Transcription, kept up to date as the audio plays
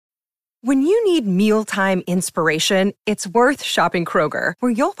When you need mealtime inspiration, it's worth shopping Kroger,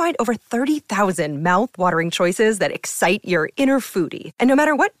 where you'll find over 30,000 mouth-watering choices that excite your inner foodie. And no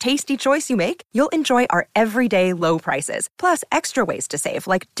matter what tasty choice you make, you'll enjoy our everyday low prices, plus extra ways to save,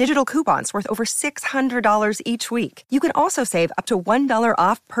 like digital coupons worth over $600 each week. You can also save up to $1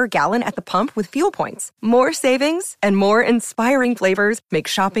 off per gallon at the pump with fuel points. More savings and more inspiring flavors make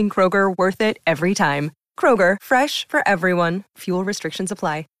shopping Kroger worth it every time. Kroger, fresh for everyone. Fuel restrictions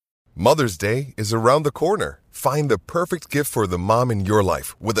apply. Mother's Day is around the corner. Find the perfect gift for the mom in your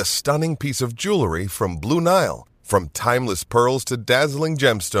life with a stunning piece of jewelry from Blue Nile. From timeless pearls to dazzling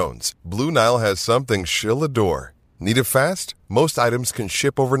gemstones, Blue Nile has something she'll adore. Need it fast? Most items can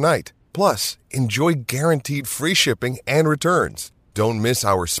ship overnight. Plus, enjoy guaranteed free shipping and returns. Don't miss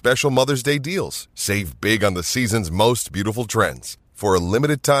our special Mother's Day deals. Save big on the season's most beautiful trends. For a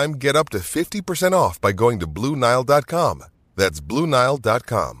limited time, get up to 50% off by going to BlueNile.com. That's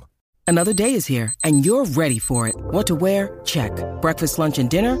BlueNile.com. Another day is here, and you're ready for it. What to wear? Check. Breakfast, lunch, and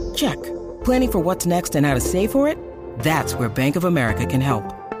dinner? Check. Planning for what's next and how to save for it? That's where Bank of America can help.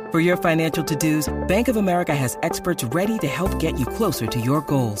 For your financial to-dos, Bank of America has experts ready to help get you closer to your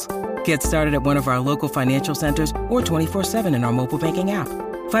goals. Get started at one of our local financial centers or 24/7 in our mobile banking app.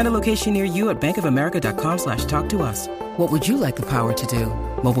 Find a location near you at bankofamerica.com/talktous. What would you like the power to do?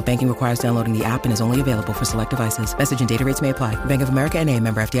 Mobile banking requires downloading the app and is only available for select devices. Message and data rates may apply. Bank of America N.A.,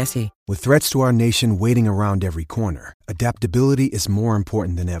 member FDIC. With threats to our nation waiting around every corner, adaptability is more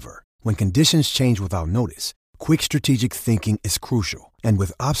important than ever. When conditions change without notice, quick strategic thinking is crucial. And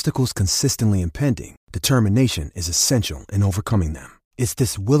with obstacles consistently impending, determination is essential in overcoming them. It's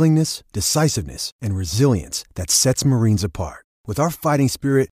this willingness, decisiveness, and resilience that sets Marines apart. With our fighting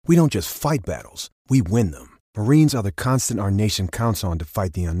spirit, we don't just fight battles, we win them. Marines are the constant our nation counts on to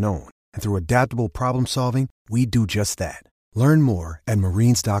fight the unknown. And through adaptable problem solving, we do just that. Learn more at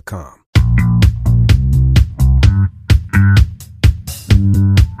Marines.com.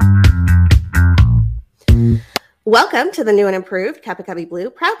 Welcome to the new and improved Cubby Cubby Blue,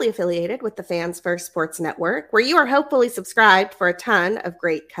 proudly affiliated with the Fans First Sports Network, where you are hopefully subscribed for a ton of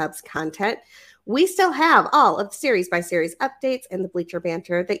great Cubs content. We still have all of the series-by-series updates and the Bleacher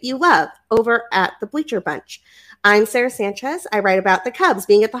Banter that you love over at the Bleacher Bunch. I'm Sarah Sanchez. I write about the Cubs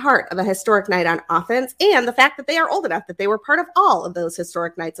being at the heart of a historic night on offense and the fact that they are old enough that they were part of all of those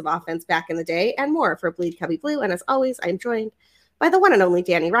historic nights of offense back in the day and more for Bleed Cubby Blue. And as always, I'm joined by the one and only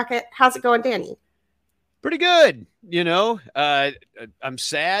Danny Rocket. How's it going, Danny? Pretty good. I'm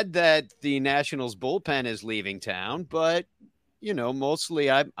sad that the Nationals bullpen is leaving town, but, mostly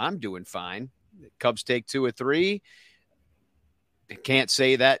I'm doing fine. Cubs take 2 or 3. I can't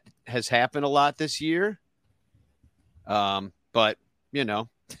say that has happened a lot this year. But,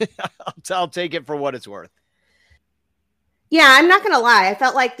 I'll take it for what it's worth. Yeah, I'm not going to lie. I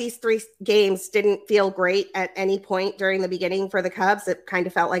felt like these 3 games didn't feel great at any point during the beginning for the Cubs. It kind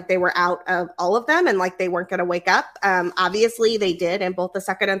of felt like they were out of all of them and like they weren't going to wake up. Obviously, they did in both the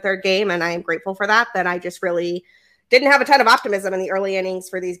second and third game, and I am grateful for that. But I just really didn't have a ton of optimism in the early innings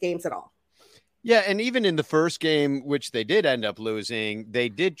for these games at all. Yeah, and even in the first game, which they did end up losing, they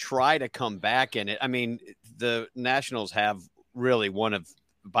did try to come back in it. I mean, the Nationals have really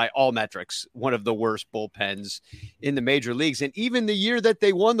by all metrics, one of the worst bullpens in the major leagues. And even the year that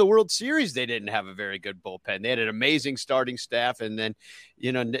they won the World Series, they didn't have a very good bullpen. They had an amazing starting staff and then,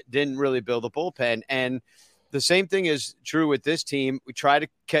 didn't really build a bullpen. And the same thing is true with this team. We tried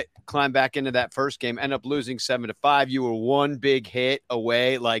to climb back into that first game, end up losing 7-5. You were one big hit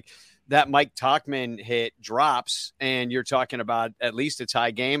away. Like that Mike Tauchman hit drops, and you're talking about at least a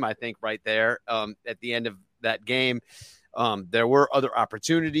tie game, I think, right there at the end of that game. There were other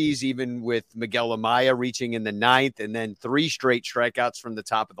opportunities, even with Miguel Amaya reaching in the 9th and then 3 straight strikeouts from the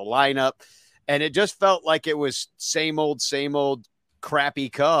top of the lineup. And it just felt like it was same old crappy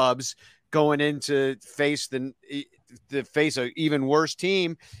Cubs going into face an even worse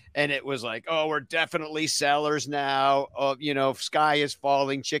team. And it was like, oh, we're definitely sellers now. Sky is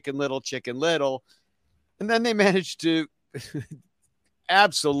falling, chicken little. And then they managed to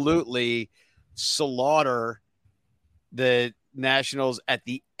absolutely slaughter the Nationals at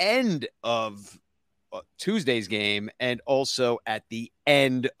the end of Tuesday's game and also at the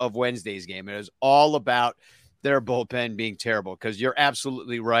end of Wednesday's game. It was all about their bullpen being terrible, because you're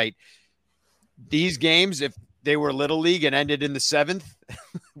absolutely right. These games, if they were Little League and ended in the 7th,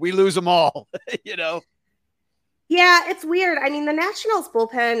 we lose them all, Yeah, it's weird. I mean, the Nationals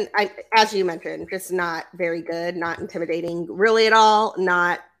bullpen, as you mentioned, just not very good, not intimidating really at all,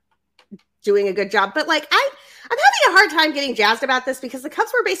 not doing a good job. But I'm having a hard time getting jazzed about this because the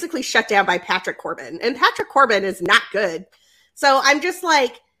Cubs were basically shut down by Patrick Corbin, and Patrick Corbin is not good. So I'm just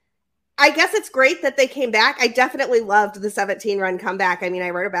like, I guess it's great that they came back. I definitely loved the 17-run comeback. I mean, I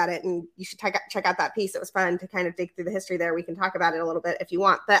wrote about it, and you should check out that piece. It was fun to kind of dig through the history there. We can talk about it a little bit if you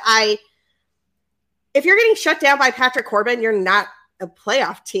want. But if you're getting shut down by Patrick Corbin, you're not a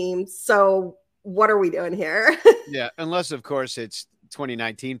playoff team. So what are we doing here? Yeah, unless, of course, it's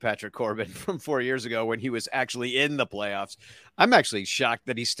 2019 Patrick Corbin from 4 years ago when he was actually in the playoffs. I'm actually shocked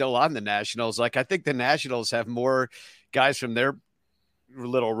that he's still on the Nationals. Like, I think the Nationals have more guys from their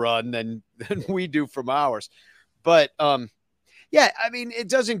little run than we do from ours. But yeah, I mean, it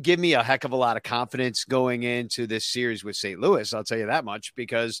doesn't give me a heck of a lot of confidence going into this series with St. Louis. I'll tell you that much,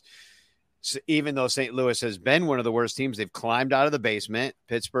 because even though St. Louis has been one of the worst teams, they've climbed out of the basement.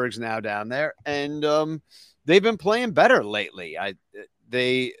 Pittsburgh's now down there, and they've been playing better lately.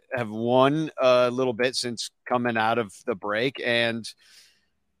 They have won a little bit since coming out of the break, and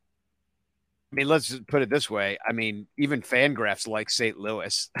I mean, let's put it this way. I mean, even Fangraphs like St.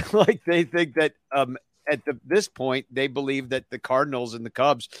 Louis. Like, they think that at this point, they believe that the Cardinals and the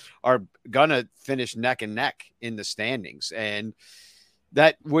Cubs are going to finish neck and neck in the standings. And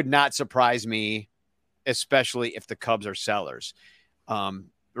that would not surprise me, especially if the Cubs are sellers.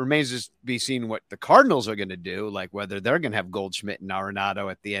 Remains to be seen what the Cardinals are going to do, like whether they're going to have Goldschmidt and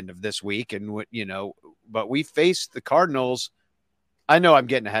Arenado at the end of this week. And what, but we face the Cardinals. I know I'm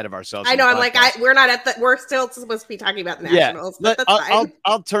getting ahead of ourselves. I know. I'm like, we're still supposed to be talking about the Nationals. Yeah, but that's fine.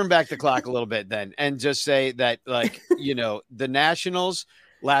 I'll turn back the clock a little bit then and just say that, like, the Nationals,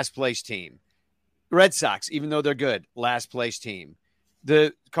 last place team. Red Sox, even though they're good, last place team.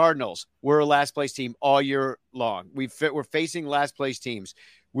 The Cardinals, we're a last place team all year long. We're facing last place teams.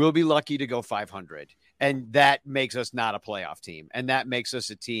 We'll be lucky to go 500. And that makes us not a playoff team. And that makes us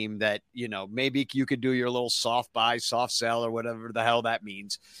a team that, maybe you could do your little soft buy, soft sell, or whatever the hell that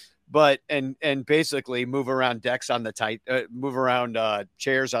means. But, and basically move around decks on the move around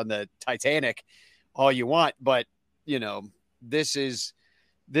chairs on the Titanic all you want. But, this is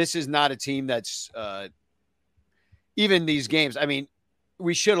not a team that's even these games. I mean,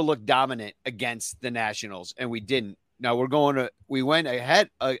 we should have looked dominant against the Nationals, and we didn't. Now we went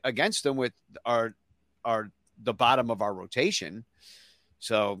ahead against them with the bottom of our rotation.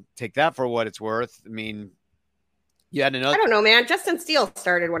 So take that for what it's worth. I mean, you had another. I don't know, man. Justin Steele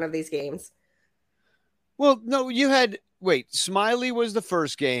started one of these games. Well, no, Smiley was the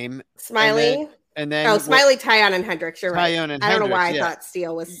first game. Smiley. And then Smiley, Taillon, and Hendricks. You're right. And I don't know why Hendricks, I thought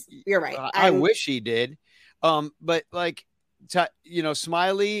Steele was. You're right. I wish he did. But like,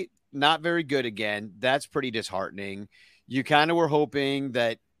 Smiley, not very good again. That's pretty disheartening. You kind of were hoping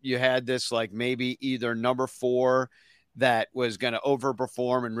that you had this, like, maybe either number 4 that was going to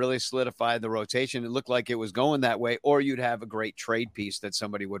overperform and really solidify the rotation. It looked like it was going that way, or you'd have a great trade piece that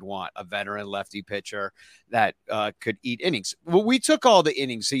somebody would want, a veteran lefty pitcher that could eat innings. Well, we took all the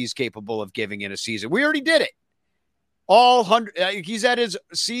innings he's capable of giving in a season. We already did it. All 100. He's at his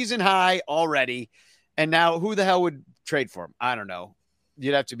season high already. And now who the hell would trade for him? I don't know.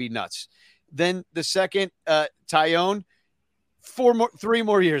 You'd have to be nuts. Then the second, Taillon, 3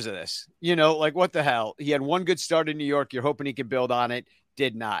 more years of this, like, what the hell? He had one good start in New York. You're hoping he could build on it.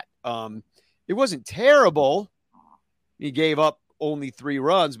 Did not. It wasn't terrible. He gave up only 3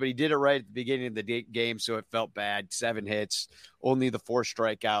 runs, but he did it right at the beginning of the game. So it felt bad. 7 hits, only the 4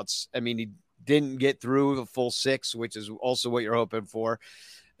 strikeouts. I mean, he didn't get through the full 6, which is also what you're hoping for.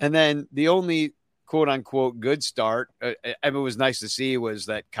 And then the only quote unquote good start, it was nice to see, was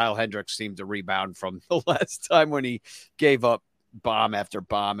that Kyle Hendricks seemed to rebound from the last time when he gave up bomb after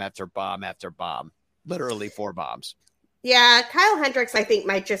bomb after bomb after bomb, literally 4 bombs. Yeah, Kyle Hendricks, I think,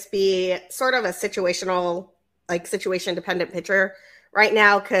 might just be sort of a situation dependent pitcher right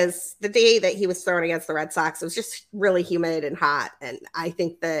now, because the day that he was thrown against the Red Sox, it was just really humid and hot. And I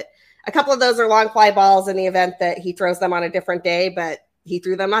think that a couple of those are long fly balls in the event that he throws them on a different day, but he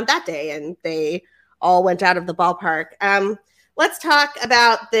threw them on that day and they all went out of the ballpark. Let's talk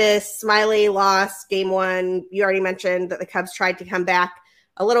about this Smiley loss, game 1. You already mentioned that the Cubs tried to come back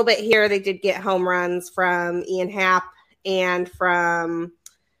a little bit here. They did get home runs from Ian Happ and from,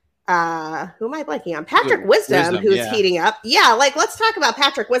 who am I blanking on? Patrick Wisdom, who's heating up. Yeah, let's talk about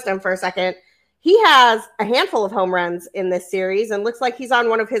Patrick Wisdom for a second. He has a handful of home runs in this series and looks like he's on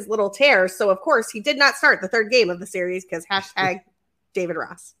one of his little tears. So, of course, he did not start the 3rd game of the series because # David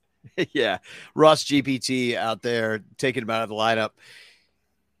Ross. Yeah, Ross GPT out there taking him out of the lineup.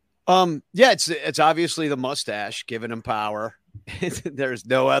 Yeah, it's obviously the mustache giving him power. There's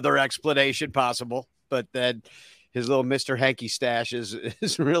no other explanation possible, but then his little Mr. Hanky stash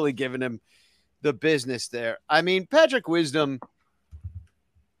is really giving him the business there. I mean, Patrick Wisdom,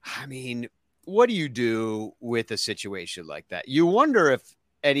 what do you do with a situation like that? You wonder if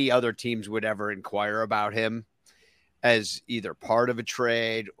any other teams would ever inquire about him as either part of a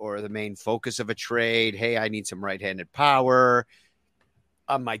trade or the main focus of a trade. Hey, I need some right-handed power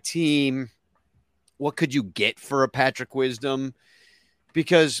on my team. What could you get for a Patrick Wisdom?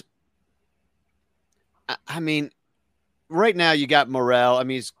 Because, I mean, right now you got Morel. I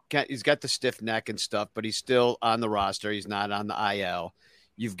mean, he's got the stiff neck and stuff, but he's still on the roster. He's not on the IL.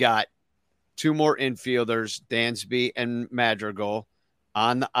 You've got two more infielders, Dansby and Madrigal,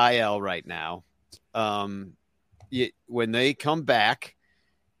 on the IL right now. When they come back,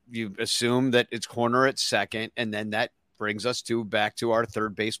 you assume that it's corner at second, and then that brings us back to our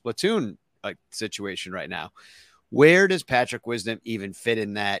third base platoon situation right now. Where does Patrick Wisdom even fit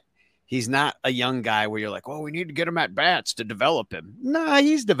in that? He's not a young guy where you're like, oh, we need to get him at bats to develop him. Nah,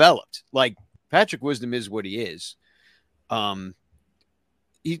 he's developed. Like, Patrick Wisdom is what he is.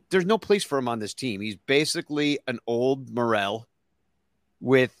 There's no place for him on this team. He's basically an old Morel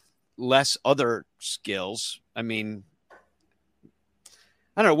with less other skills. I mean,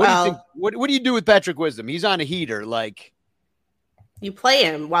 I don't know. What do you think? What do you do with Patrick Wisdom? He's on a heater. Like, you play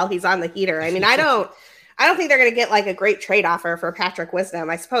him while he's on the heater. I mean, I don't think they're going to get like a great trade offer for Patrick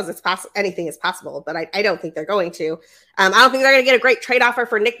Wisdom. I suppose it's possible. Anything is possible, but I don't think they're going to. I don't think they're going to get a great trade offer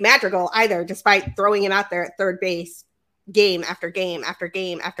for Nick Madrigal either, despite throwing him out there at third base game after game after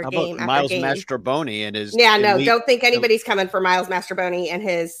game after game after Miles game. Mastrobuoni and his don't think anybody's coming for Miles Mastrobuoni and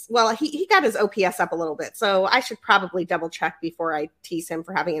his. Well, he got his OPS up a little bit, so I should probably double check before I tease him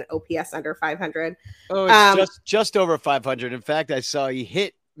for having an OPS under 500. Oh, it's just over 500. In fact, I saw he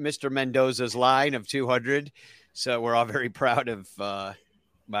hit Mr. Mendoza's line of 200, so we're all very proud of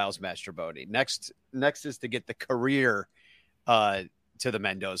Miles Mastrobuoni. Next is to get the career to the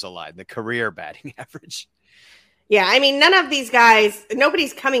Mendoza line, the career batting average. Yeah, I mean, none of these guys,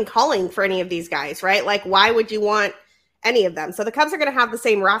 nobody's calling for any of these guys, right? Like, why would you want any of them? So the Cubs are going to have the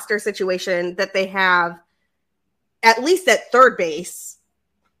same roster situation that they have, at least at third base,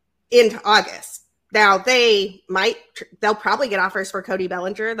 into August. Now, they'll probably get offers for Cody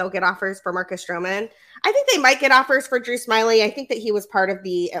Bellinger. They'll get offers for Marcus Stroman. I think they might get offers for Drew Smyly. I think that he was part of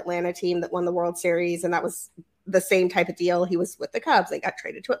the Atlanta team that won the World Series, and that was the same type of deal. He was with the Cubs. They got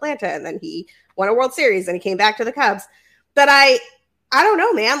traded to Atlanta, and then he won a World Series, and he came back to the Cubs. But I don't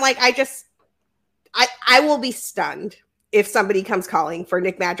know, man. Like, I will be stunned if somebody comes calling for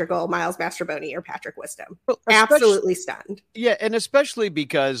Nick Madrigal, Miles Mastrobuoni, or Patrick Wisdom. Absolutely stunned. Yeah, and especially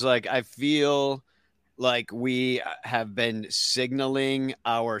because, like, I feel like we have been signaling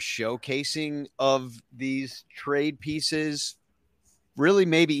our showcasing of these trade pieces really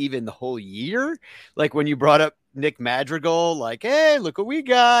maybe even the whole year. Like when you brought up Nick Madrigal, like, hey, look what we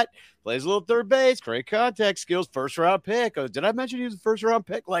got. Plays a little third base, great contact skills, first round pick. Oh, did I mention he was a first round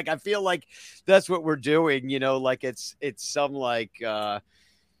pick? Like, I feel like that's what we're doing, you know, like it's some like,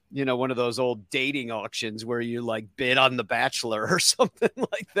 you know, one of those old dating auctions where you like bid on The Bachelor or something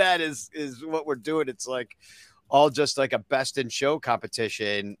like that is what we're doing. It's like all just like a best in show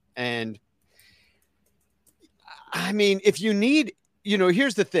competition. And I mean, if you need, you know,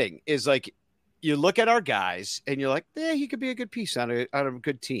 here's the thing is like, you look at our guys and you're like, yeah, he could be a good piece on a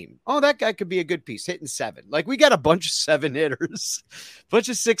good team. Oh, that guy could be a good piece hitting 7. Like we got a bunch of 7 hitters, bunch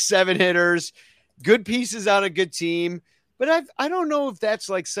of 6-7 hitters, good pieces on a good team. But I don't know if that's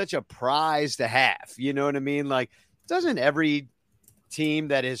like such a prize to have. You know what I mean? Like, doesn't every team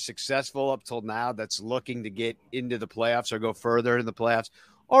that is successful up till now that's looking to get into the playoffs or go further in the playoffs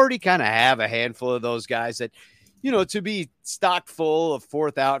already kind of have a handful of those guys that, you know, to be stock full of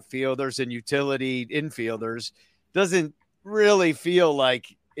fourth outfielders and utility infielders doesn't really feel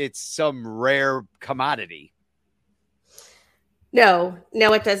like it's some rare commodity. No,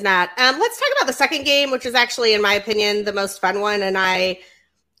 it does not. Let's talk about the second game, which is actually, in my opinion, the most fun one. And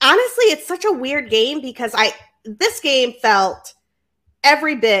honestly, it's such a weird game because this game felt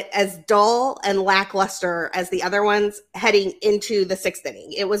every bit as dull and lackluster as the other ones heading into the 6th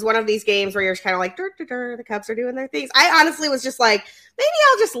inning. It was one of these games where you're just kind of like, the Cubs are doing their things. I honestly was just like, maybe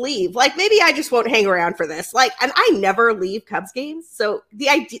I'll just leave. Like, maybe I just won't hang around for this. Like, and I never leave Cubs games. So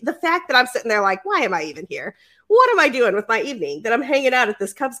the fact that I'm sitting there like, why am I even here? What am I doing with my evening that I'm hanging out at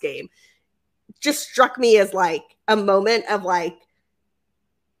this Cubs game? Just struck me as like a moment of like,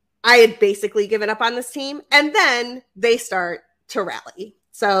 I had basically given up on this team. And then they start to rally.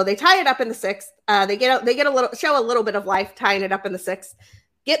 So they tie it up in the 6th. They get a little bit of life tying it up in the 6th.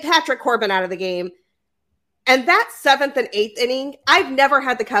 Get Patrick Corbin out of the game. And that 7th and 8th inning, I've never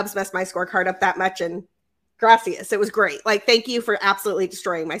had the Cubs mess my scorecard up that much. And gracias. It was great. Like, thank you for absolutely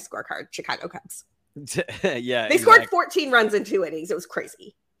destroying my scorecard, Chicago Cubs. Yeah. They scored 14 runs in 2 innings. It was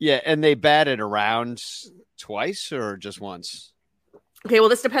crazy. Yeah. And they batted around twice or just once? Okay, well,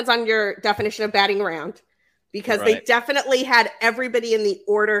 this depends on your definition of batting around, because Right. they definitely had everybody in the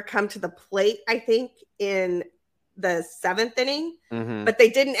order come to the plate, I think, in the 7th inning, but they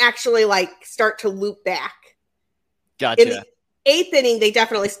didn't actually like start to loop back. Gotcha. In the 8th inning, they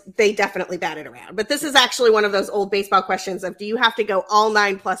definitely batted around. But this is actually one of those old baseball questions of, do you have to go all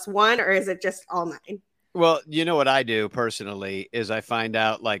 9 plus 1, or is it just all 9? Well, you know what I do personally is I find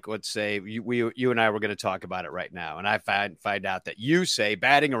out, like, let's say you and I were going to talk about it right now, and I find out that you say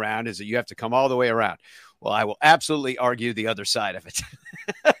batting around is that you have to come all the way around. Well, I will absolutely argue the other side of it,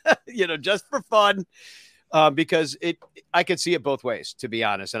 just for fun, because I could see it both ways, to be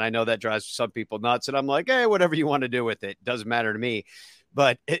honest. And I know that drives some people nuts, and I'm like, hey, whatever you want to do with it, doesn't matter to me.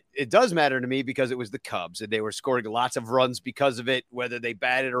 But it does matter to me because it was the Cubs, and they were scoring lots of runs because of it, whether they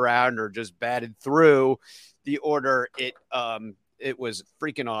batted around or just batted through the order. It was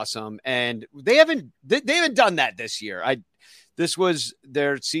freaking awesome. And they haven't done that this year. This was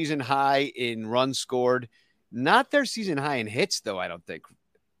their season high in runs scored, not their season high in hits, though, I don't think.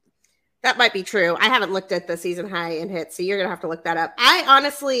 That might be true. I haven't looked at the season high in hits, so you're going to have to look that up.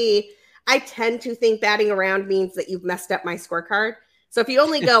 I tend to think batting around means that you've messed up my scorecard. So if you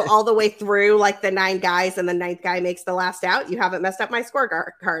only go all the way through like the 9 guys and the 9th guy makes the last out, you haven't messed up my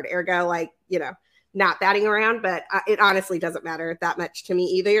scorecard. Ergo, not batting around. But it honestly doesn't matter that much to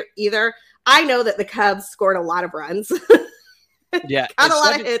me either. I know that the Cubs scored a lot of runs. Yeah, got a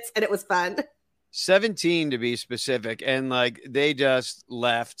lot of hits, and it was fun. 17 to be specific, and they just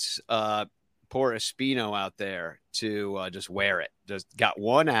left poor Espino out there to just wear it. Just got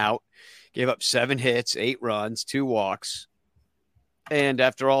 1 out, gave up 7 hits, 8 runs, 2 walks. And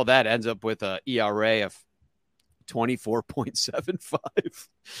after all that, ends up with an ERA of 24.75.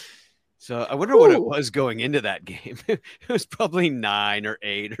 So I wonder what it was going into that game. It was probably 9 or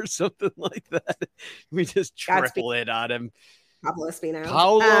 8 or something like that. We just triple it on him. Pablo Espino.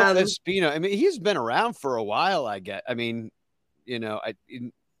 Espino. I mean, he's been around for a while, I get. I mean,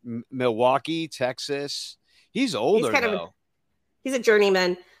 in Milwaukee, Texas. He's older, though. He's a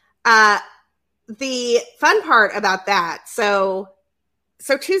journeyman. The fun part about that, so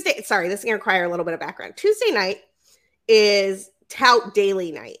Tuesday, sorry, this is going to require a little bit of background. Tuesday night is Tout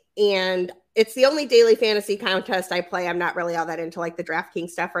Daily night, and it's the only daily fantasy contest I play. I'm not really all that into like the DraftKings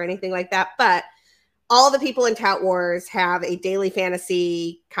stuff or anything like that, but all the people in Tout Wars have a daily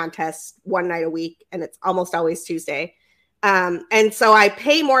fantasy contest one night a week, and it's almost always Tuesday. And so I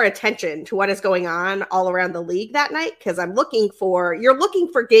pay more attention to what is going on all around the league that night, because you're looking for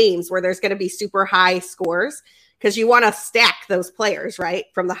games where there's going to be super high scores, because you want to stack those players, right,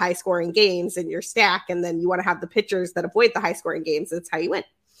 from the high scoring games in your stack. And then you want to have the pitchers that avoid the high scoring games. That's how you win.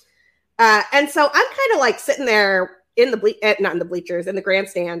 And so I'm kind of like sitting there not in the bleachers, in the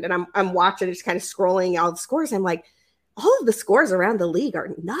grandstand. And I'm watching, just kind of scrolling all the scores. I'm like, all of the scores around the league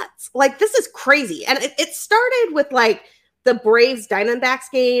are nuts. Like, this is crazy. And it started with like the Braves Diamondbacks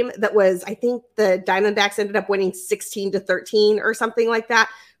game that was, I think the Diamondbacks ended up winning 16-13 or something like that.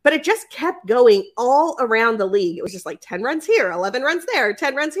 But it just kept going all around the league. It was just like 10 runs here, 11 runs there,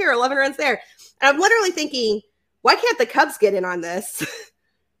 10 runs here, 11 runs there. And I'm literally thinking, why can't the Cubs get in on this?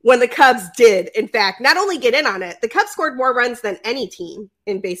 When the Cubs did, in fact, not only get in on it, the Cubs scored more runs than any team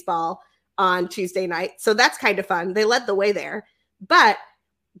in baseball on Tuesday night. So that's kind of fun. They led the way there. But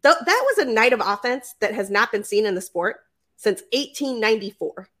that was a night of offense that has not been seen in the sport since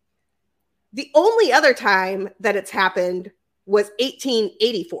 1894. The only other time that it's happened was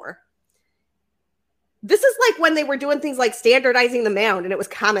 1884. This is like when they were doing things like standardizing the mound, and it was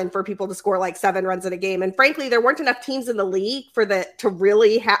common for people to score like 7 runs in a game. And frankly, there weren't enough teams in the league to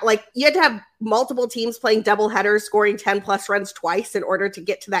really have, like, you had to have multiple teams playing double headers, scoring 10 plus runs twice in order to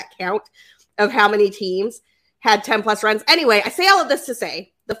get to that count of how many teams had 10 plus runs. Anyway, I say all of this to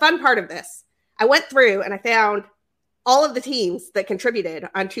say the fun part of this, I went through and I found all of the teams that contributed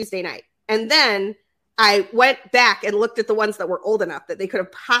on Tuesday night. And then I went back and looked at the ones that were old enough that they could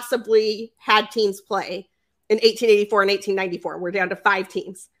have possibly had teams play in 1884 and 1894. We're down to 5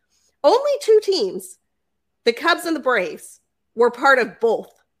 teams. Only 2 teams, the Cubs and the Braves, were part of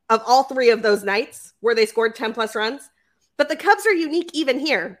all 3 of those nights where they scored 10 plus runs. But the Cubs are unique even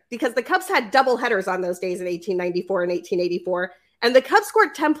here, because the Cubs had double headers on those days in 1894 and 1884. And the Cubs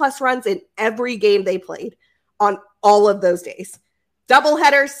scored 10 plus runs in every game they played on all of those days. Double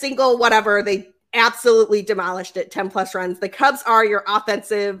headers, single, whatever, they absolutely demolished it. 10 plus runs. The Cubs are your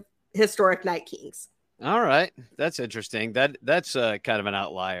offensive historic night kings. All right. That's interesting. That's kind of an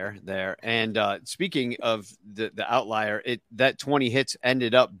outlier there. And speaking of the outlier, that 20 hits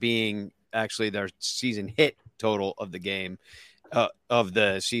ended up being actually their season hit total of the game, of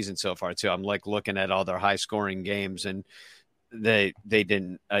the season so far too. I'm like looking at all their high scoring games, and they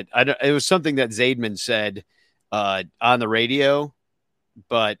didn't. I don't, it was something that Zaidman said on the radio,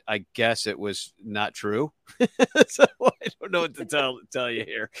 but I guess it was not true. So I don't know what to tell you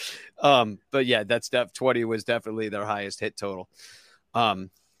here. But yeah, that's 20 was definitely their highest hit total.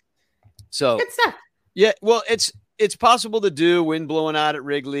 So good stuff. Yeah, well, it's possible to do wind blowing out at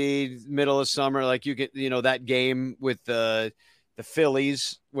Wrigley, middle of summer, like you get, that game with the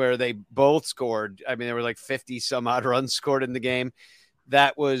Phillies where they both scored. I mean, there were like 50 some odd runs scored in the game.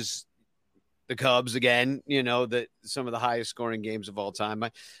 That was the Cubs again, that some of the highest scoring games of all time.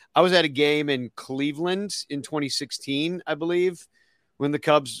 I was at a game in Cleveland in 2016, I believe, when the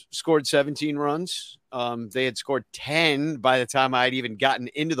Cubs scored 17 runs. They had scored 10 by the time I'd even gotten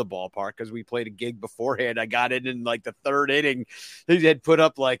into the ballpark because we played a gig beforehand. I got in like the third inning. They had put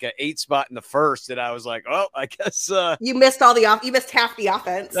up like an 8 spot in the first, and I was like, "Oh, I guess you missed you missed half the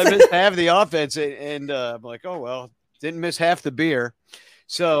offense." I missed half the offense, and I'm like, "Oh well, didn't miss half the beer."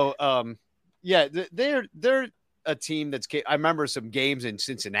 So, yeah, they're a team that's. I remember some games in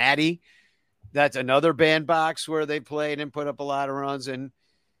Cincinnati. That's another bandbox where they played and put up a lot of runs. And,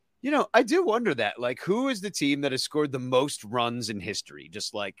 I do wonder that, like, who is the team that has scored the most runs in history?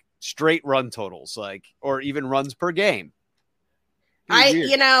 Just like straight run totals, or even runs per game.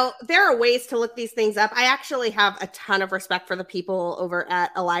 There are ways to look these things up. I actually have a ton of respect for the people over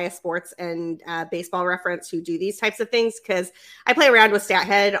at Elias Sports and Baseball Reference who do these types of things, because I play around with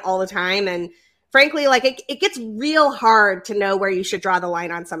StatHead all the time. And frankly, like it gets real hard to know where you should draw the line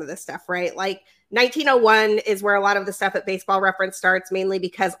on some of this stuff, right? Like 1901 is where a lot of the stuff at Baseball Reference starts, mainly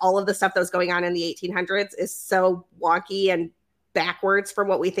because all of the stuff that was going on in the 1800s is so wonky and backwards from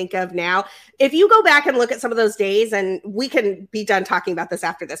what we think of now. If you go back and look at some of those days, and we can be done talking about this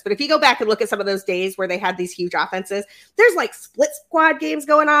after this, but if you go back and look at some of those days where they had these huge offenses, there's like split squad games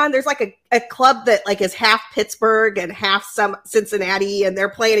going on. There's like a club that like is half Pittsburgh and half some Cincinnati, and they're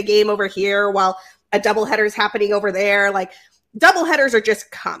playing a game over here while a doubleheader is happening over there. Like doubleheaders are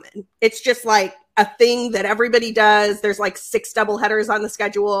just common. It's just like a thing that everybody does. There's like 6 doubleheaders on the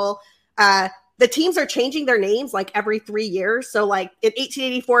schedule. The teams are changing their names like every 3 years. So like in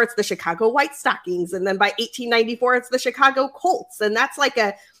 1884, it's the Chicago White Stockings. And then by 1894, it's the Chicago Colts. And that's like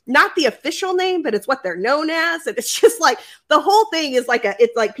not the official name, but it's what they're known as. And it's just like the whole thing is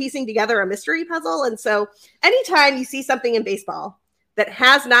it's like piecing together a mystery puzzle. And so anytime you see something in baseball that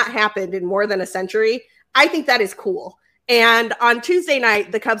has not happened in more than a century, I think that is cool. And on Tuesday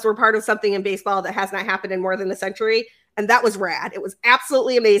night, the Cubs were part of something in baseball that has not happened in more than a century. And that was rad. It was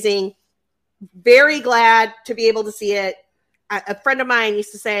absolutely amazing. Very glad to be able to see it. A friend of mine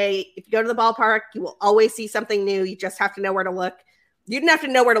used to say, if you go to the ballpark, you will always see something new. You just have to know where to look. You didn't have to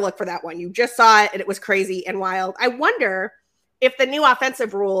know where to look for that one. You just saw it, and it was crazy and wild. I wonder if the new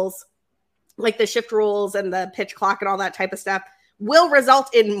offensive rules, like the shift rules and the pitch clock and all that type of stuff, will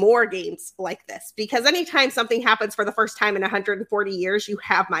result in more games like this. Because anytime something happens for the first time in 140 years, you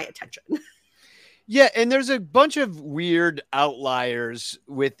have my attention. Yeah, and there's a bunch of weird outliers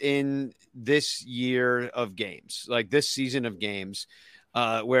within this year of games, like this season of games,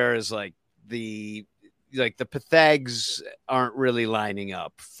 whereas like the Pythags aren't really lining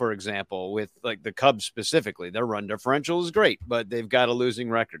up, for example, with like the Cubs specifically. Their run differential is great, but they've got a losing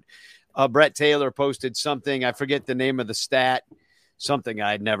record. Brett Taylor posted something, I forget the name of the stat, something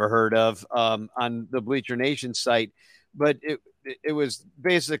I'd never heard of on the Bleacher Nation site, but it was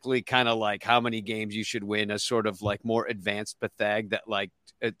basically kind of like how many games you should win, a sort of like more advanced Pythag that like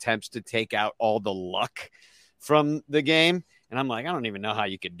attempts to take out all the luck from the game. And I'm like, I don't even know how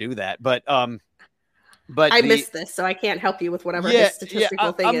you could do that. But I missed this, so I can't help you with whatever his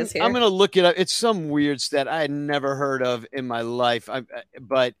statistical thing is here. I'm going to look it up. It's some weird stat I had never heard of in my life.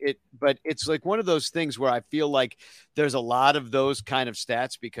 But it's like one of those things where I feel like there's a lot of those kind of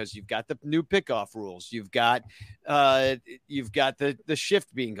stats because you've got the new pickoff rules. You've got the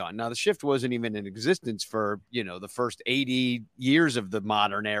shift being gone. Now the shift wasn't even in existence for, the first 80 years of the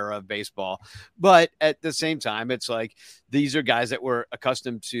modern era of baseball. But at the same time, it's like these are guys that were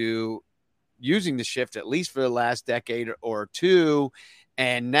accustomed to using the shift at least for the last decade or two.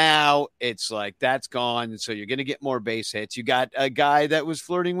 And now it's like that's gone. So you're going to get more base hits. You got a guy that was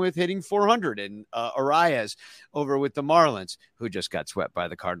flirting with hitting 400 and Arias over with the Marlins, who just got swept by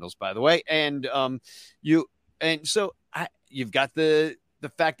the Cardinals, by the way. And you've got the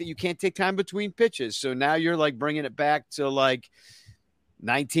fact that you can't take time between pitches. So now you're like bringing it back to like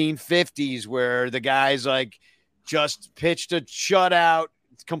 1950s where the guy's like just pitched a shutout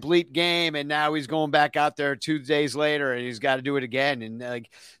complete game, and now he's going back out there 2 days later and he's got to do it again. And like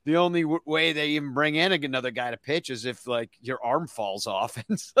the only way they even bring in another guy to pitch is if like your arm falls off.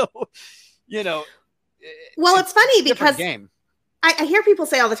 And so, well, it's funny because I hear people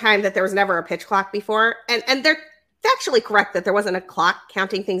say all the time that there was never a pitch clock before, and they're actually correct that there wasn't a clock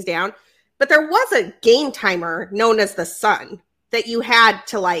counting things down, but there was a game timer known as the sun that you had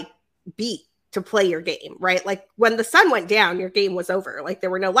to like beat to play your game, right? Like when the sun went down, your game was over. Like there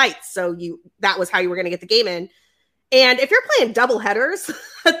were no lights, so that was how you were going to get the game in. And if you're playing double headers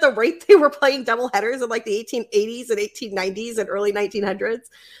at the rate they were playing double headers in like the 1880s and 1890s and early 1900s,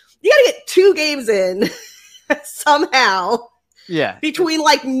 you got to get 2 games in somehow. Yeah. Between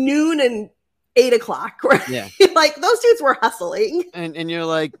like noon and 8 o'clock, right? Yeah. Like those dudes were hustling. And you're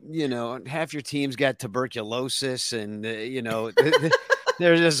like, half your team's got tuberculosis and,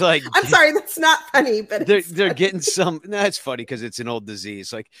 they're just like, I'm sorry, that's not funny, but they're getting some. No, it's funny because it's an old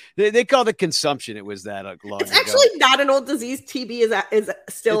disease. Like they called it consumption. It was that long it's ago. actually not an old disease. TB is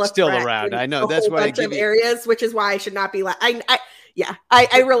still around. I know that's why I give areas, which is why I should not be. I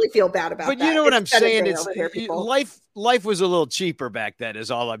really feel bad about that. But you know what I'm saying? It's life was a little cheaper back then, is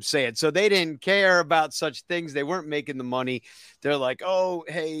all I'm saying. So they didn't care about such things. They weren't making the money. They're like, oh,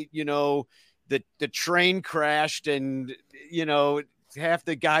 hey, the train crashed and half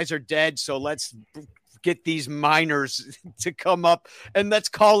the guys are dead, so let's get these miners to come up and let's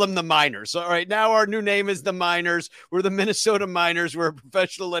call them the Miners. All right, now our new name is the Miners. We're the Minnesota Miners. We're a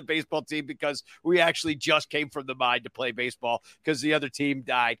professional baseball team because we actually just came from the mine to play baseball because the other team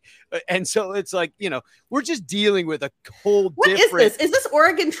died. And so it's like, we're just dealing with a whole different... What is this? Is this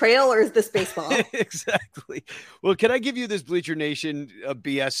Oregon Trail or is this baseball? Exactly. Well, can I give you this Bleacher Nation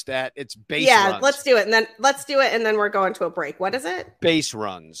BS stat? It's base runs. Yeah, let's do it. And then we're going to a break. What is it? Base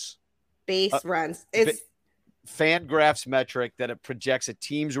runs. Base runs. It's Fangraphs metric that it projects a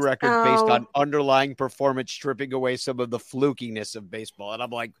team's record based on underlying performance, stripping away some of the flukiness of baseball. And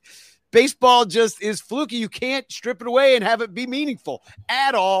I'm like, baseball just is fluky. You can't strip it away and have it be meaningful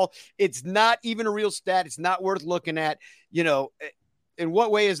at all. It's not even a real stat. It's not worth looking at. In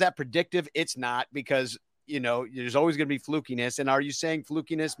what way is that predictive? It's not, because, there's always going to be flukiness. And are you saying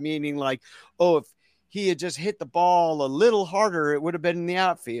flukiness meaning like, oh, if he had just hit the ball a little harder, it would have been in the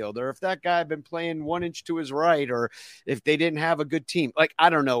outfield, or if that guy had been playing 1 inch to his right, or if they didn't have a good team? Like, I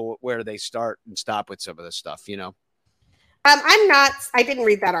don't know where they start and stop with some of this stuff, I didn't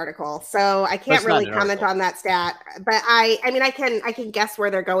read that article, so I can't really comment on that stat, but I can guess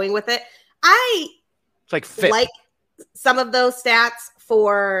where they're going with it. It's like some of those stats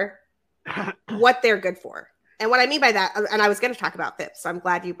for what they're good for. And what I mean by that, and I was going to talk about FIP, so I'm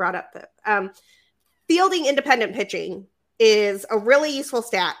glad you brought up FIP. Fielding independent pitching is a really useful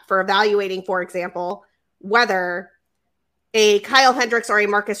stat for evaluating, for example, whether a Kyle Hendricks or a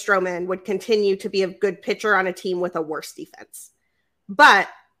Marcus Stroman would continue to be a good pitcher on a team with a worse defense. But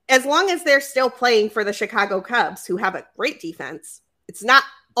as long as they're still playing for the Chicago Cubs, who have a great defense, it's not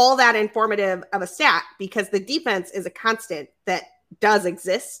all that informative of a stat, because the defense is a constant that does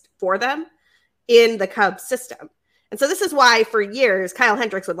exist for them in the Cubs system. And so this is why for years, Kyle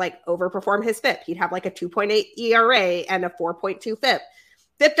Hendricks would overperform his FIP. He'd have a 2.8 ERA and a 4.2 FIP.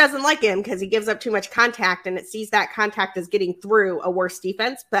 FIP doesn't like him because he gives up too much contact, and it sees that contact as getting through a worse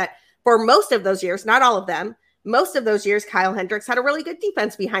defense. But for most of those years, not all of them, most of those years, Kyle Hendricks had a really good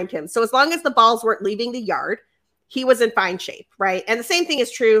defense behind him. So as long as the balls weren't leaving the yard, he was in fine shape, right? And the same thing is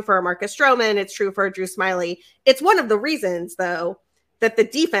true for Marcus Stroman. It's true for Drew Smyly. It's one of the reasons, though, that the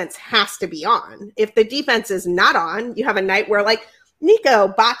defense has to be on. If the defense is not on, you have a night where Nico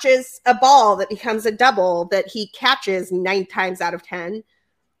botches a ball that becomes a double that he catches 9 times out of 10.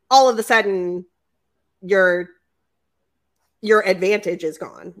 All of a sudden, your advantage is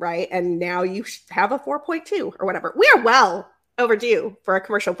gone, right? And now you have a 4.2 or whatever. We are well overdue for a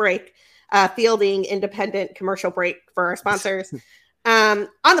commercial break, fielding independent commercial break for our sponsors. On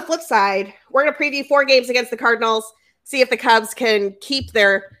the flip side, we're going to preview 4 games against the Cardinals, see if the Cubs can keep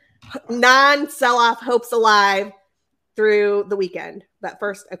their non-sell-off hopes alive through the weekend. But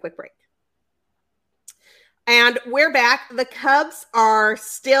first, a quick break. And we're back. The Cubs are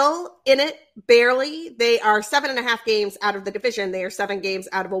still in it, barely. They are 7.5 games out of the division. They are 7 games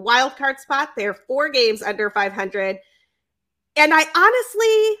out of a wild card spot. They are 4 games under 500. And I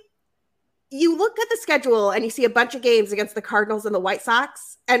honestly, you look at the schedule and you see a bunch of games against the Cardinals and the White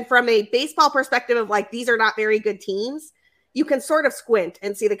Sox. And from a baseball perspective of these are not very good teams, you can sort of squint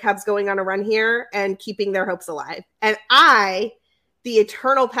and see the Cubs going on a run here and keeping their hopes alive. And I, the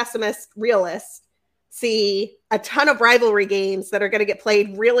eternal pessimist realist, see a ton of rivalry games that are going to get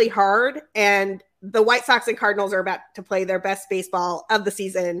played really hard. And the White Sox and Cardinals are about to play their best baseball of the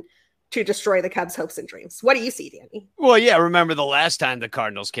season to destroy the Cubs' hopes and dreams. What do you see, Danny? Well, yeah, remember the last time the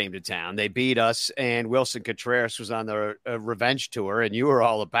Cardinals came to town, they beat us, and Wilson Contreras was on the revenge tour, and you were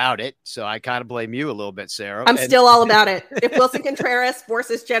all about it. So I kind of blame you a little bit, Sarah. I'm still all about it. If Wilson Contreras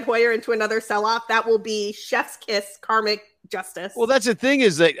forces Jed Hoyer into another sell-off, that will be chef's kiss, karmic justice. Well, that's the thing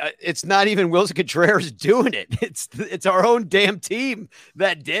is that it's not even Wilson Contreras doing it. It's our own damn team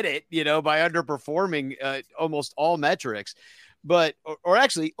that did it, by underperforming almost all metrics. But or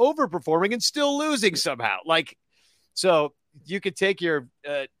actually overperforming and still losing somehow. So you could take your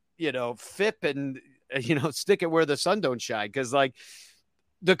FIP and stick it where the sun don't shine, because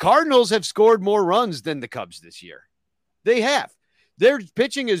the Cardinals have scored more runs than the Cubs this year. They have. Their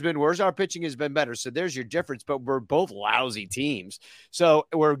pitching has been worse. Our pitching has been better. So there's your difference. But we're both lousy teams. So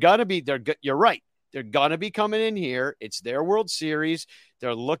we're gonna be there. You're right. They're gonna be coming in here. It's their World Series.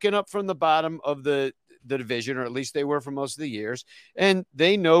 They're looking up from the bottom of the division, or at least they were for most of the years. And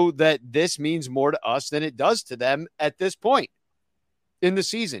they know that this means more to us than it does to them at this point in the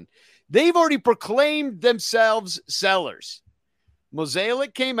season. They've already proclaimed themselves sellers.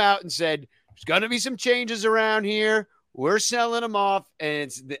 Mozeliak came out and said, there's going to be some changes around here. We're selling them off. And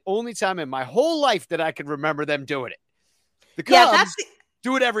it's the only time in my whole life that I can remember them doing it. The Cubs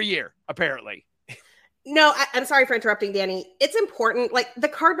do it every year, apparently. No, I'm sorry for interrupting, Danny. It's important. The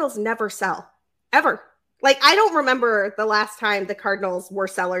Cardinals never sell, ever. I don't remember the last time the Cardinals were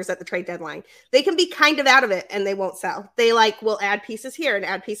sellers at the trade deadline. They can be kind of out of it and they won't sell. They will add pieces here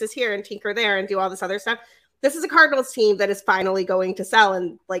and tinker there and do all this other stuff. This is a Cardinals team that is finally going to sell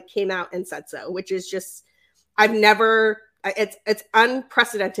and came out and said so, which is just, it's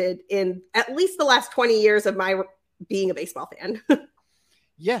unprecedented in at least the last 20 years of my being a baseball fan.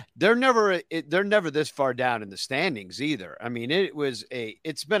 Yeah, they're never this far down in the standings either. I mean,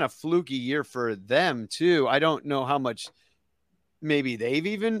 it's been a fluky year for them too. I don't know how much maybe they've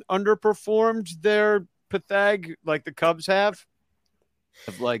even underperformed their Pathag like the Cubs have.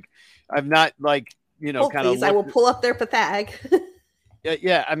 I've not please, I will pull up their Pathag.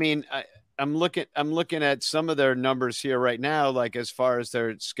 Yeah. I mean, I'm looking at some of their numbers here right now. As far as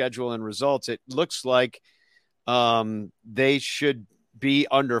their schedule and results, it looks like they should be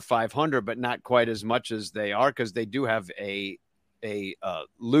under 500, but not quite as much as they are, because they do have a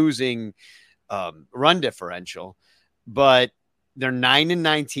losing run differential, but they're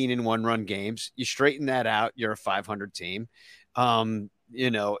 9-19 in 1-run games. You straighten that out, you're a 500 team. In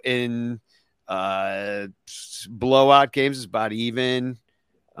blowout games is about even.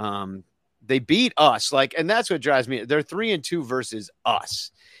 They beat us, and that's what drives me. They're 3-2 versus us.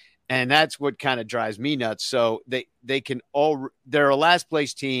 And that's what kind of drives me nuts. So they're a last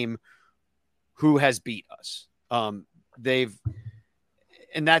place team who has beat us. And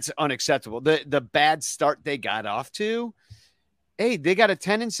that's unacceptable. The bad start they got off to, they got a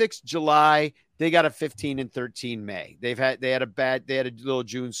 10-6 July. They got a 15-13 May. They had a little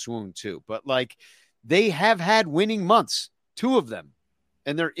June swoon too, but they have had winning months, 2 of them,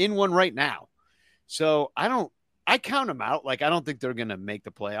 and they're in one right now. So I count them out. I don't think they're going to make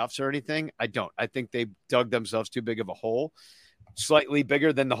the playoffs or anything. I don't. I think they dug themselves too big of a hole, slightly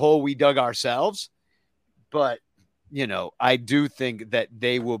bigger than the hole we dug ourselves. But, I do think that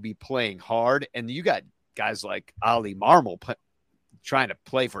they will be playing hard. And you got guys like Ali Marmol trying to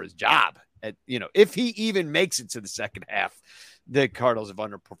play for his job. If he even makes it to the second half, the Cardinals have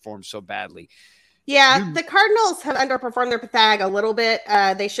underperformed so badly. Yeah, the Cardinals have underperformed their Pathag a little bit.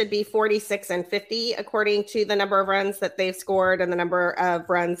 They should be 46-50 according to the number of runs that they've scored and the number of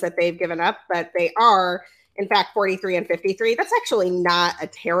runs that they've given up. But they are, in fact, 43-53. That's actually not a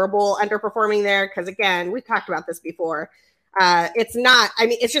terrible underperforming there, because, again, we've talked about this before.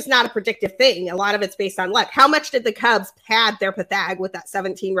 It's just not a predictive thing. A lot of it's based on luck. How much did the Cubs pad their Pathag with that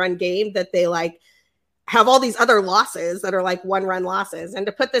 17-run game that they have all these other losses that are 1-run losses? And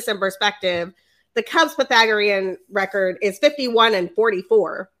to put this in perspective, the Cubs' Pythagorean record is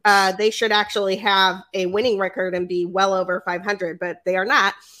 51-44. They should actually have a winning record and be well over 500, but they are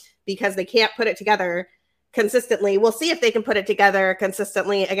not, because they can't put it together consistently. We'll see if they can put it together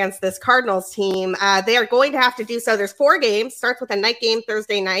consistently against this Cardinals team. They are going to have to do so. There's 4 games. Starts with a night game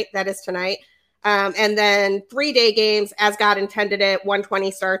Thursday night. That is tonight. And then 3-day games as God intended it.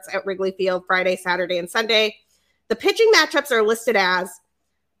 1:20 starts at Wrigley Field Friday, Saturday, and Sunday. The pitching matchups are listed as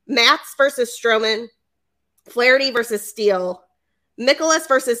Matz versus Stroman, Flaherty versus Steele, Mikolas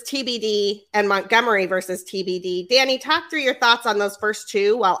versus TBD, and Montgomery versus TBD. Danny, talk through your thoughts on those first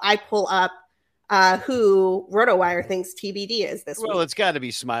 2 while I pull up who RotoWire thinks TBD is this week. Well, it's got to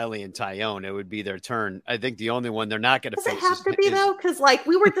be Smiley and Tyone. It would be their turn. I think the only one they're not going to face. Does it have to be, though? Because, like,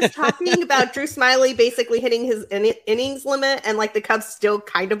 we were just talking about Drew Smiley basically hitting his innings limit and, like, the Cubs still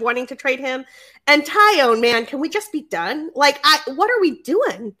kind of wanting to trade him. And Tyone, man, can we just be done? Like, what are we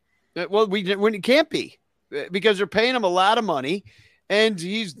doing? Well, it can't be because they're paying him a lot of money. And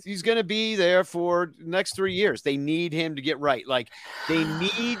he's going to be there for the next 3 years. They need him to get right. Like, they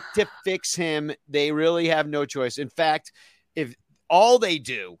need to fix him. They really have no choice. In fact, if all they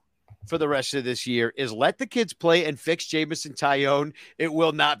do for the rest of this year is let the kids play and fix Jamison Tyone, it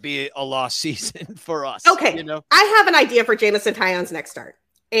will not be a lost season for us. Okay. You know? I have an idea for Jamison Tyone's next start.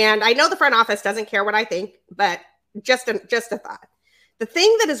 And I know the front office doesn't care what I think, but just a thought. The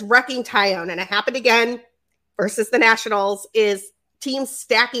thing that is wrecking Tyone, and it happened again versus the Nationals, is teams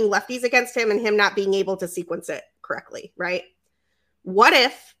stacking lefties against him and him not being able to sequence it correctly, right? What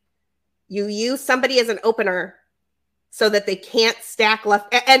if you use somebody as an opener so that they can't stack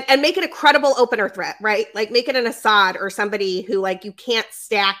left and make it a credible opener threat, right? Like make it an Assad or somebody who like you can't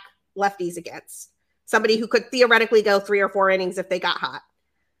stack lefties against. Somebody who could theoretically go 3 or 4 innings if they got hot.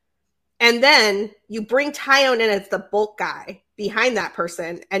 And then you bring Tyone in as the bulk guy behind that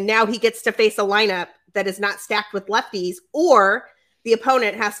person. And now he gets to face a lineup that is not stacked with lefties, or the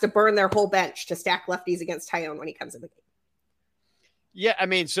opponent has to burn their whole bench to stack lefties against Tyone when he comes in the game. Yeah, I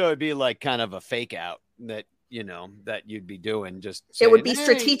mean, so it'd be like kind of a fake out that, you know, that you'd be doing. Just saying, it would be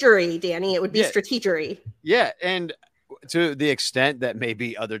strategery, Danny. It would be strategery. Yeah, and to the extent that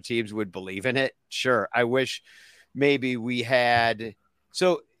maybe other teams would believe in it, sure. I wish maybe we had –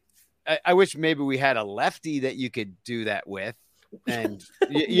 so I wish maybe we had a lefty that you could do that with. And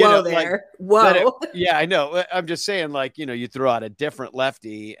you whoa know, there. Like, whoa. Yeah, I know. I'm just saying, like, you know, you throw out a different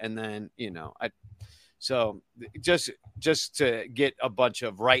lefty and then, you know, so just to get a bunch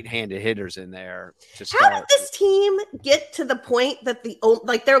of right-handed hitters in there to start. How did this team get to the point that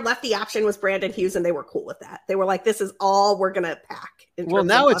their lefty option was Brandon Hughes and they were cool with that? They were like, this is all we're going to pack. Well,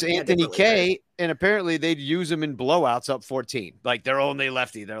 now it's Anthony Kay, and apparently they'd use him in blowouts up 14. Like their only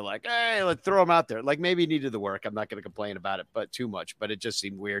lefty. They're like, hey, let's throw him out there. Like maybe he needed the work. I'm not going to complain about it, but too much. But it just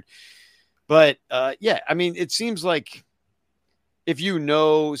seemed weird. But yeah, I mean, it seems like if you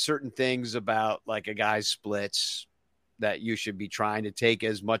know certain things about like a guy's splits, that you should be trying to take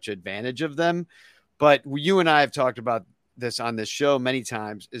as much advantage of them. But you and I have talked about this on this show many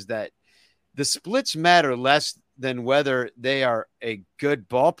times, is that the splits matter less than whether they are a good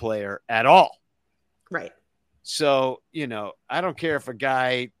ball player at all. Right. So, you know, I don't care if a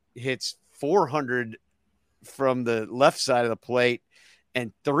guy hits 400 from the left side of the plate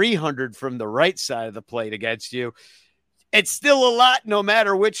and 300 from the right side of the plate against you. It's still a lot no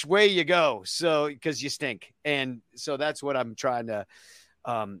matter which way you go. So, because you stink. And so that's what I'm trying to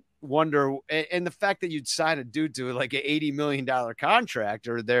wonder. And the fact that you'd sign a dude to like an $80 million contract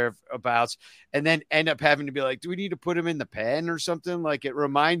or thereabouts, and then end up having to be like, do we need to put him in the pen or something? Like it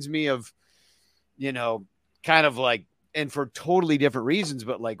reminds me of, you know, kind of like, and for totally different reasons,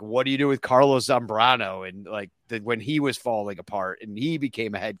 but like, what do you do with Carlos Zambrano and like when he was falling apart and he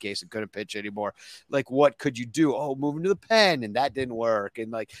became a head case and couldn't pitch anymore? Like, what could you do? Oh, move him to the pen, and that didn't work.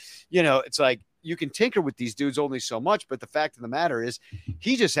 And like, you know, it's like you can tinker with these dudes only so much, but the fact of the matter is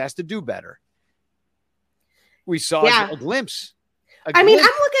he just has to do better. We saw a glimpse. I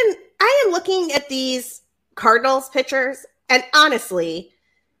am looking at these Cardinals pitchers, and honestly,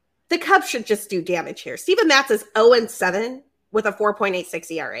 the Cubs should just do damage here. Steven Matz is 0-7 with a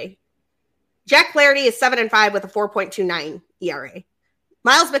 4.86 ERA. Jack Flaherty is 7-5 with a 4.29 ERA.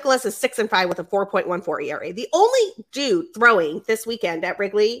 Miles Mikolas is 6-5 with a 4.14 ERA. The only dude throwing this weekend at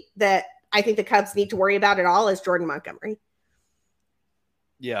Wrigley that I think the Cubs need to worry about at all is Jordan Montgomery.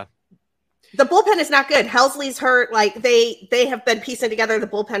 Yeah. The bullpen is not good. Helsley's hurt. Like they have been piecing together the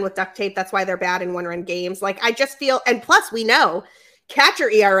bullpen with duct tape. That's why they're bad in 1-run games. Like I just feel, and plus we know catcher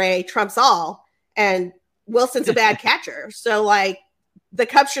ERA trumps all, and Wilson's a bad catcher. So like the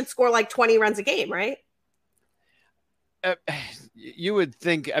Cubs should score like 20 runs a game, right? You would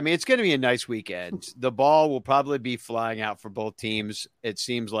think, I mean, it's going to be a nice weekend. The ball will probably be flying out for both teams. It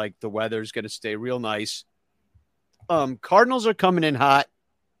seems like the weather's going to stay real nice. Cardinals are coming in hot.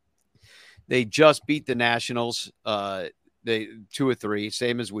 They just beat the Nationals. They 2-3,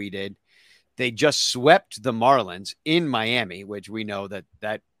 same as we did. They just swept the Marlins in Miami, which we know that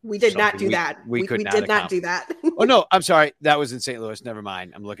we did not do that. We did not do that. Oh no, I'm sorry. That was in St. Louis. Never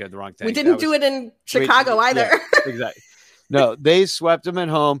mind. I'm looking at the wrong thing. We didn't do it in Chicago either. Yeah, exactly. No, they swept them at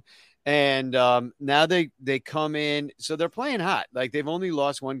home, and now they come in. So they're playing hot. Like they've only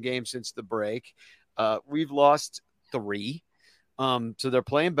lost one game since the break. We've lost 3. So they're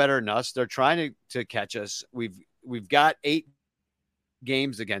playing better than us. They're trying to catch us. We've got 8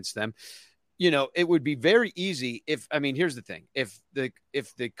 games against them. It would be very easy here's the thing. If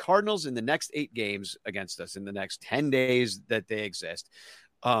the Cardinals in the next 8 games against us in the next 10 days that they exist,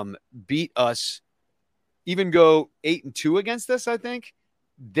 beat us, even go 8-2 against us, I think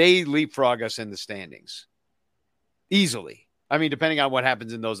they leapfrog us in the standings easily. Depending on what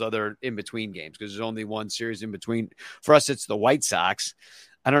happens in those other in-between games, because there's only one series in between. For us, it's the White Sox.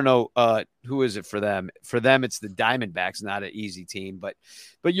 I don't know who is it for them. For them, it's the Diamondbacks, not an easy team. But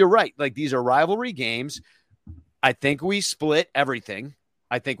you're right. Like, these are rivalry games. I think we split everything.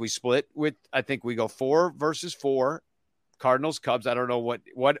 I think we go 4 versus 4. Cardinals, Cubs. I don't know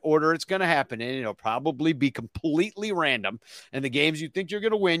what order it's going to happen in. It'll probably be completely random. And the games you think you're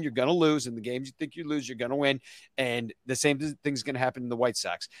going to win, you're going to lose. And the games you think you lose, you're going to win. And the same thing's going to happen in the White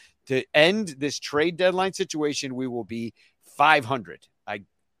Sox. To end this trade deadline situation, we will be 500.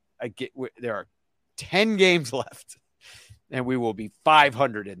 There are 10 games left, and we will be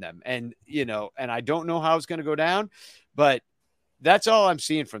 500 in them. And and I don't know how it's going to go down, but that's all I'm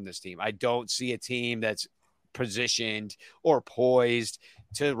seeing from this team. I don't see a team that's positioned or poised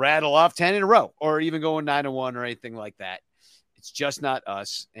to rattle off 10 in a row or even going 9-1 or anything like that. It's just not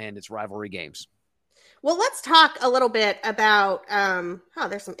us, and it's rivalry games. Well, let's talk a little bit about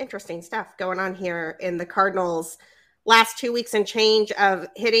there's some interesting stuff going on here in the Cardinals last 2 weeks and change of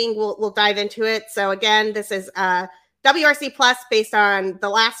hitting. We'll dive into it. So again, this is WRC plus based on the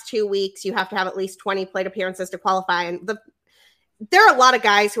last 2 weeks. You have to have at least 20 plate appearances to qualify. And there are a lot of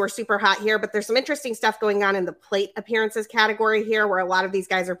guys who are super hot here, but there's some interesting stuff going on in the plate appearances category here, where a lot of these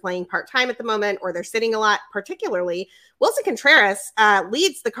guys are playing part-time at the moment, or they're sitting a lot. Particularly, Wilson Contreras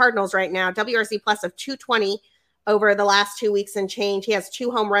leads the Cardinals right now, WRC plus of 220 over the last 2 weeks and change. He has 2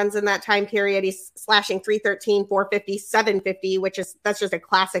 home runs in that time period. He's slashing 313, 450, 750, that's just a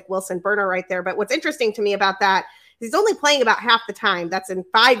classic Wilson burner right there. But what's interesting to me about that, he's only playing about half the time. That's in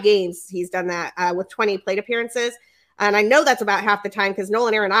 5 games. He's done that with 20 plate appearances. And I know that's about half the time because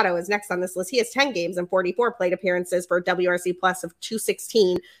Nolan Arenado is next on this list. He has 10 games and 44 plate appearances for a WRC plus of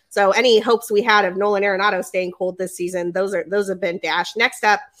 216. So any hopes we had of Nolan Arenado staying cold this season, those have been dashed. Next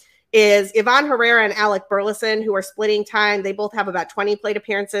up is Ivan Herrera and Alec Burleson, who are splitting time. They both have about 20 plate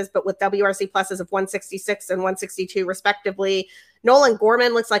appearances, but with WRC pluses of 166 and 162 respectively. Nolan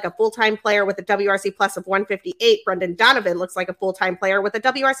Gorman looks like a full-time player with a WRC plus of 158. Brendan Donovan looks like a full-time player with a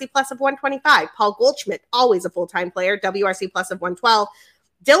WRC plus of 125. Paul Goldschmidt, always a full-time player, WRC plus of 112.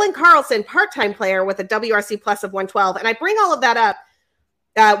 Dylan Carlson, part-time player with a WRC plus of 112. And I bring all of that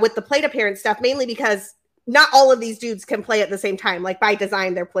up with the plate appearance stuff, mainly because not all of these dudes can play at the same time. Like, by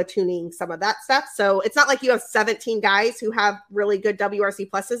design, they're platooning some of that stuff. So it's not like you have 17 guys who have really good WRC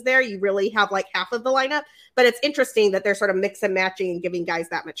pluses there. You really have like half of the lineup. But it's interesting that they're sort of mix and matching and giving guys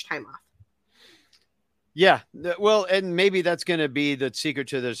that much time off. Yeah. Well, and maybe that's going to be the secret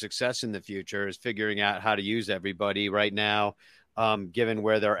to their success in the future, is figuring out how to use everybody right now, given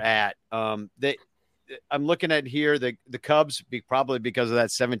where they're at. I'm looking at here, the Cubs, probably because of that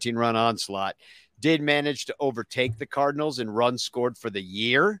 17-run onslaught, did manage to overtake the Cardinals in runs scored for the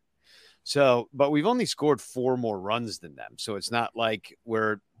year. So, but we've only scored 4 more runs than them. So it's not like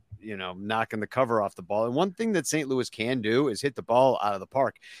we're, knocking the cover off the ball. And one thing that St. Louis can do is hit the ball out of the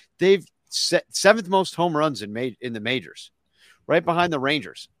park. They've set 7th most home runs in the majors, right behind the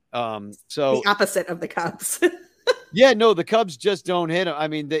Rangers. So the opposite of the Cubs. Yeah, no, the Cubs just don't hit them. I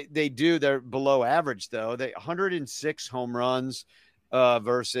mean, they do. They're below average, though. 106 home runs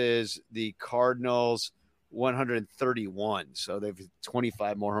versus the Cardinals 131. So they've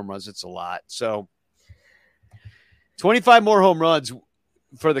 25 more home runs. It's a lot. So 25 more home runs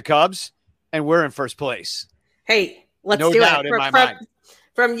for the Cubs, and we're in first place. Hey, let's no do doubt it. In my mind.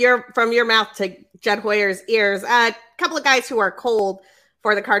 From your mouth to Jed Hoyer's ears. A couple of guys who are cold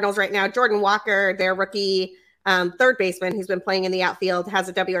for the Cardinals right now. Jordan Walker, their rookie third baseman, who's been playing in the outfield, has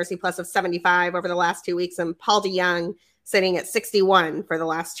a WRC plus of 75 over the last 2 weeks, and Paul DeYoung sitting at 61 for the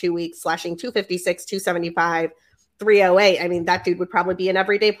last 2 weeks, slashing 256, 275, 308. I mean, that dude would probably be an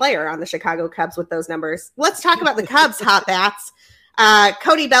everyday player on the Chicago Cubs with those numbers. Let's talk about the Cubs hot bats.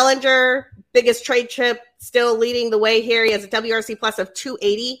 Cody Bellinger, biggest trade chip, still leading the way here. He has a WRC plus of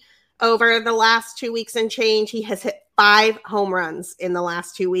 280 over the last 2 weeks and change. He has hit 5 home runs in the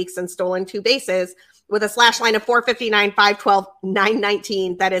last 2 weeks and stolen 2 bases with a slash line of 459, 512,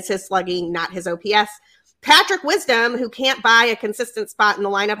 919. That is his slugging, not his OPS. Patrick Wisdom, who can't buy a consistent spot in the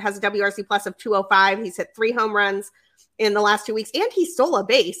lineup, has a WRC plus of 205. He's hit 3 home runs in the last 2 weeks, and he stole a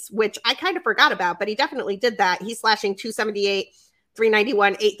base, which I kind of forgot about, but he definitely did that. He's slashing 278,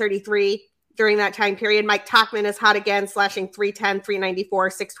 391, 833. during that time period. Mike Tauchman is hot again, slashing 310, 394,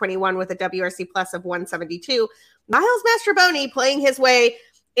 621 with a WRC plus of 172. Miles Mastrobuoni playing his way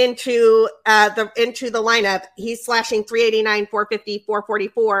into the lineup. He's slashing 389, 450,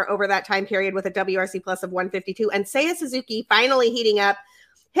 444 over that time period with a WRC plus of 152. And Seiya Suzuki finally heating up,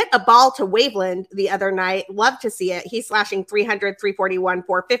 hit a ball to Waveland the other night. Love to see it. He's slashing 300, 341,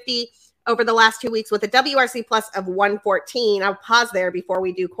 450 over the last 2 weeks with a WRC plus of 114. I'll pause there before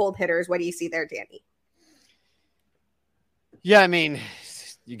we do cold hitters. What do you see there, Danny? Yeah, I mean,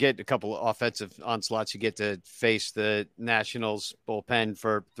 you get a couple of offensive onslaughts. You get to face the Nationals bullpen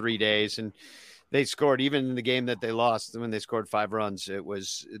for 3 days, and they scored. Even in the game that they lost, when they scored 5 runs,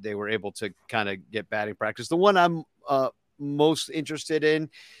 they were able to kind of get batting practice. The one I'm most interested in,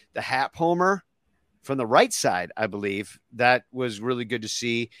 the Hap homer from the right side, I believe, that was really good to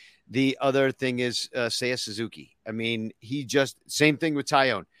see. The other thing is Seiya Suzuki. I mean, same thing with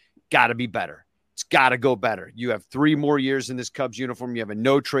Tyone. Got to be better. It's got to go better. You have 3 more years in this Cubs uniform. You have a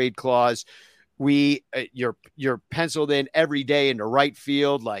no trade clause. You're penciled in every day into right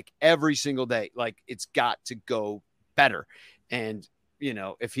field, like every single day. Like, it's got to go better. And,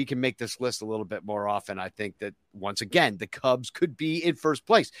 if he can make this list a little bit more often, I think that once again, the Cubs could be in first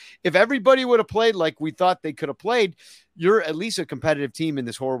place. If everybody would have played like we thought they could have played, you're at least a competitive team in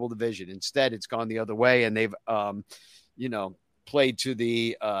this horrible division. Instead, it's gone the other way, and they've, played to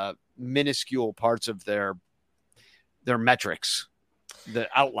the minuscule parts of their metrics, the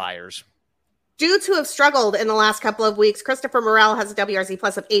outliers. Due to have struggled in the last couple of weeks, Christopher Morel has a WRC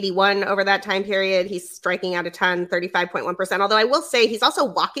plus of 81 over that time period. He's striking out a ton, 35.1%. Although I will say he's also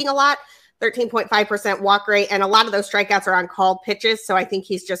walking a lot, 13.5% walk rate. And a lot of those strikeouts are on called pitches. So I think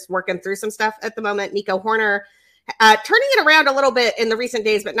he's just working through some stuff at the moment. Nico Horner turning it around a little bit in the recent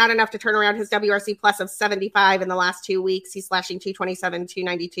days, but not enough to turn around his WRC plus of 75 in the last 2 weeks. He's slashing 227,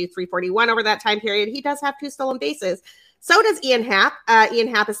 292, 341 over that time period. He does have 2 stolen bases. So does Ian Happ. Ian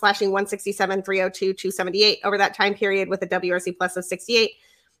Happ is slashing 167, 302, 278 over that time period with a WRC plus of 68.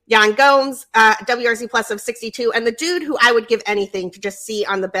 Yan Gomes, WRC plus of 62. And the dude who I would give anything to just see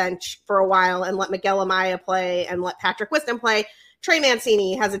on the bench for a while and let Miguel Amaya play and let Patrick Wisdom play, Trey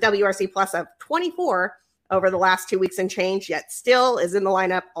Mancini has a WRC plus of 24 over the last 2 weeks and change, yet still is in the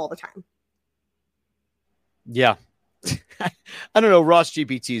lineup all the time. Yeah. I don't know. Ross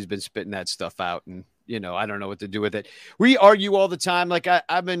GPT has been spitting that stuff out, and I don't know what to do with it. We argue all the time. Like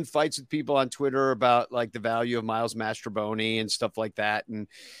I'm in fights with people on Twitter about like the value of Miles Mastrobuoni and stuff like that. And,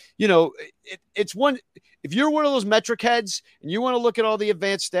 it's one, if you're one of those metric heads and you want to look at all the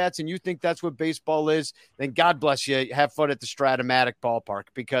advanced stats and you think that's what baseball is, then God bless you. Have fun at the Stratomatic ballpark,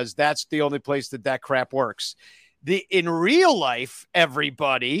 because that's the only place that crap works. In real life,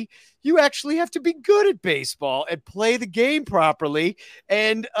 everybody, you actually have to be good at baseball and play the game properly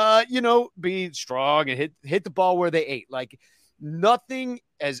and, be strong and hit the ball where they ate. Like, nothing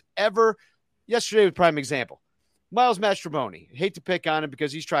has ever. Yesterday was a prime example. Miles Mastrobuoni, hate to pick on him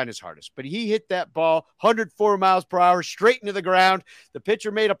because he's trying his hardest, but he hit that ball 104 miles per hour straight into the ground. The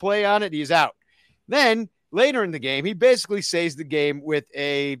pitcher made a play on it. He's out. Then later in the game, he basically saves the game with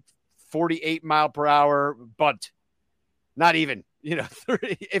a 48 mile per hour bunt. Not even,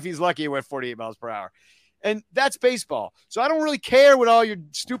 30, if he's lucky, he went 48 miles per hour. And that's baseball. So I don't really care what all your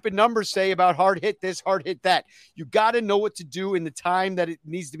stupid numbers say about hard hit this, hard hit that. You got to know what to do in the time that it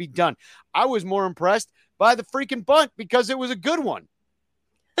needs to be done. I was more impressed by the freaking bunt because it was a good one.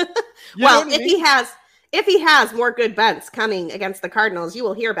 Well, if he has more good bunts coming against the Cardinals, you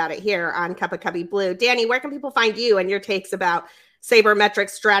will hear about it here on Cup of Cubby Blue. Danny, where can people find you and your takes about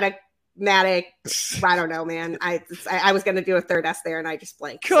sabermetric, Stratomatic? I don't know, man. I was going to do a third S there and I just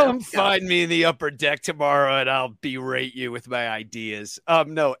blanked. Come find me in the upper deck tomorrow and I'll berate you with my ideas.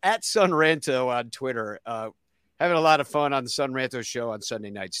 No, at Sunranto on Twitter. Having a lot of fun on the Sunranto show on Sunday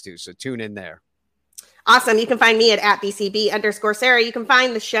nights too. So tune in there. Awesome. You can find me at BCB_Sarah. You can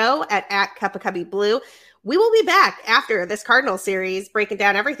find the show at Cup of Cubby Blue. We will be back after this Cardinal series, breaking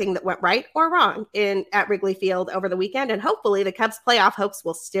down everything that went right or wrong at Wrigley Field over the weekend. And hopefully the Cubs playoff hopes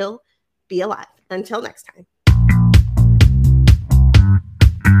will still be alive. Until next time.